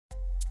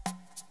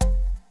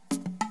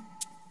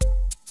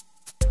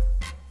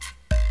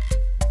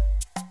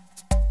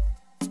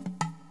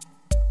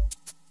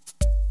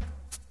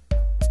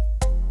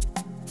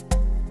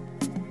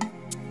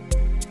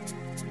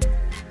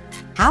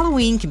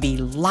Halloween can be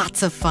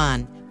lots of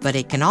fun, but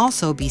it can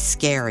also be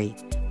scary.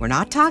 We're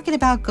not talking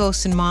about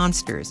ghosts and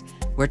monsters.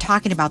 We're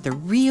talking about the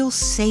real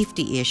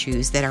safety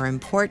issues that are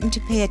important to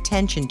pay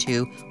attention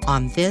to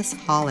on this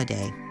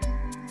holiday.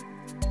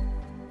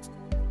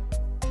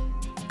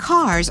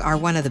 Cars are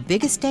one of the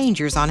biggest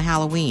dangers on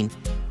Halloween.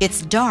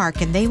 It's dark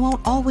and they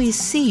won't always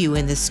see you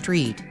in the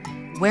street.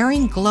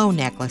 Wearing glow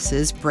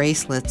necklaces,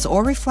 bracelets,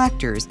 or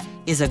reflectors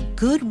is a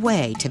good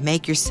way to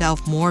make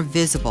yourself more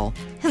visible,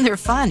 and they're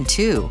fun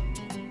too.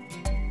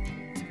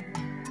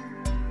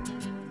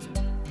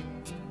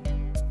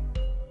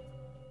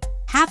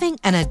 Having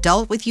an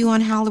adult with you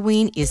on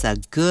Halloween is a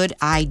good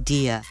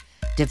idea.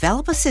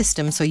 Develop a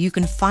system so you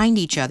can find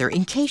each other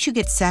in case you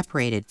get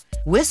separated.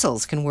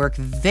 Whistles can work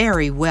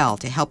very well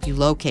to help you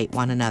locate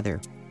one another.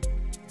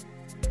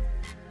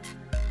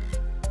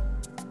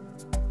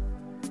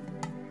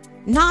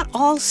 Not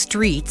all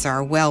streets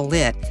are well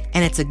lit,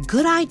 and it's a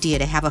good idea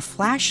to have a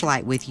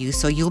flashlight with you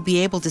so you'll be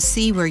able to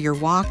see where you're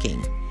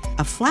walking.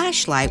 A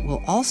flashlight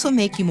will also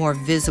make you more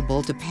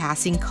visible to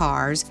passing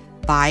cars,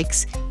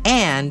 bikes,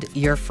 and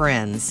your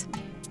friends.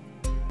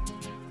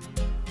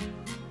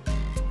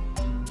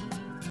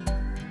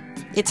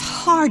 It's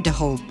hard to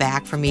hold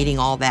back from eating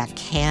all that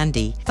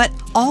candy, but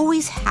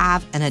always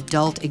have an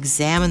adult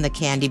examine the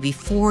candy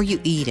before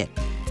you eat it.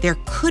 There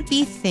could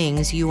be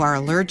things you are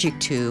allergic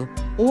to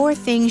or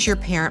things your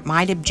parent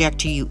might object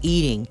to you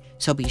eating,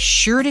 so be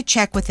sure to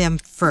check with them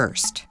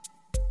first.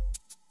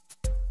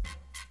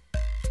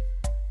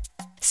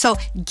 So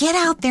get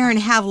out there and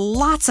have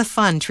lots of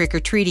fun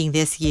trick-or-treating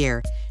this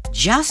year.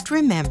 Just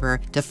remember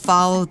to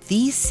follow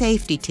these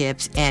safety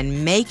tips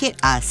and make it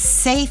a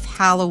safe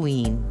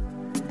Halloween.